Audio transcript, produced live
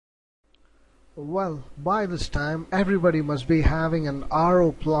Well, by this time, everybody must be having an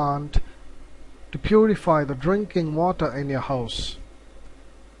RO plant to purify the drinking water in your house.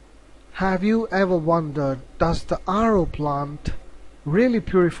 Have you ever wondered, does the RO plant really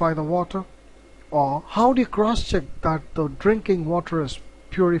purify the water? Or how do you cross-check that the drinking water is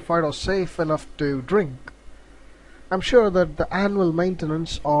purified or safe enough to drink? I'm sure that the annual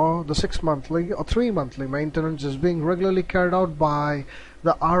maintenance or the 6 monthly or 3 monthly maintenance is being regularly carried out by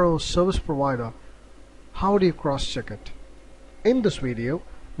the RO service provider. How do you cross-check it? In this video,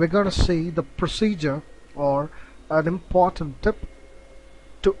 we're going to see the procedure or an important tip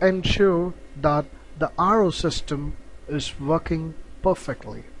to ensure that the RO system is working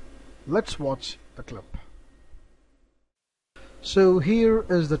perfectly. Let's watch the clip. So here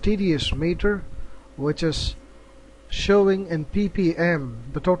is the TDS meter, which is showing in ppm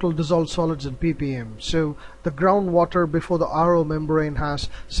the total dissolved solids in ppm. So the groundwater before the RO membrane has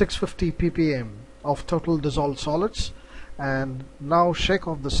 650 ppm of total dissolved solids. And now shake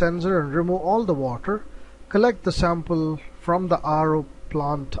off the sensor and remove all the water, collect the sample from the RO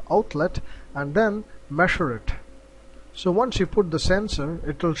plant outlet and then measure it. So once you put the sensor,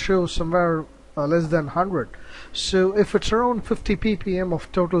 it will show somewhere less than 100. So if it's around 50 ppm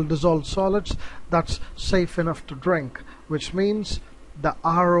of total dissolved solids, that's safe enough to drink, which means the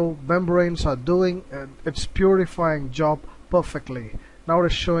RO membranes are doing its purifying job perfectly. Now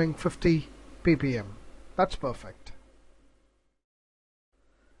it's showing 50 ppm. That's perfect.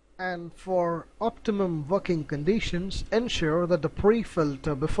 And for optimum working conditions, ensure that the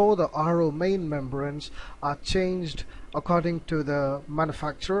pre-filter before the RO main membranes are changed according to the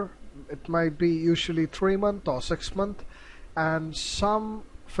manufacturer. It might be usually 3 month or 6 month, and some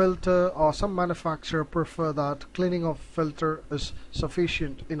filter or some manufacturer prefer that cleaning of filter is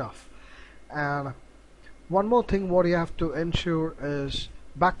sufficient enough. And one more thing what you have to ensure is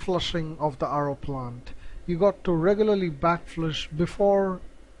backflushing of the RO plant. You got to regularly backflush before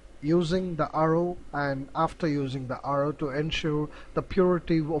using the RO and after using the RO to ensure the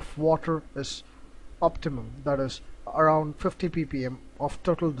purity of water is optimum, that is around 50 ppm of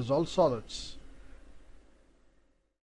total dissolved solids.